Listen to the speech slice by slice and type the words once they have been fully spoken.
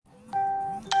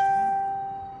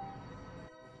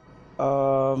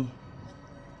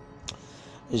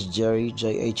It's Jerry,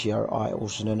 Jheri,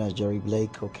 also known as Jerry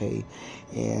Blake, okay,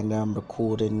 and I'm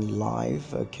recording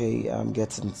live, okay. I'm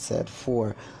getting set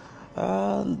for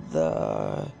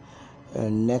the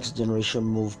Next Generation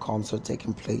Move concert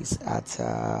taking place at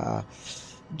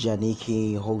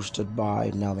Janiki, hosted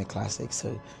by Naomi Classic.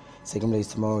 So, it's taking place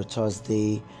tomorrow,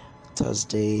 Thursday,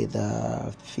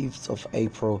 the 5th of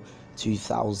April,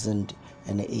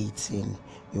 2018.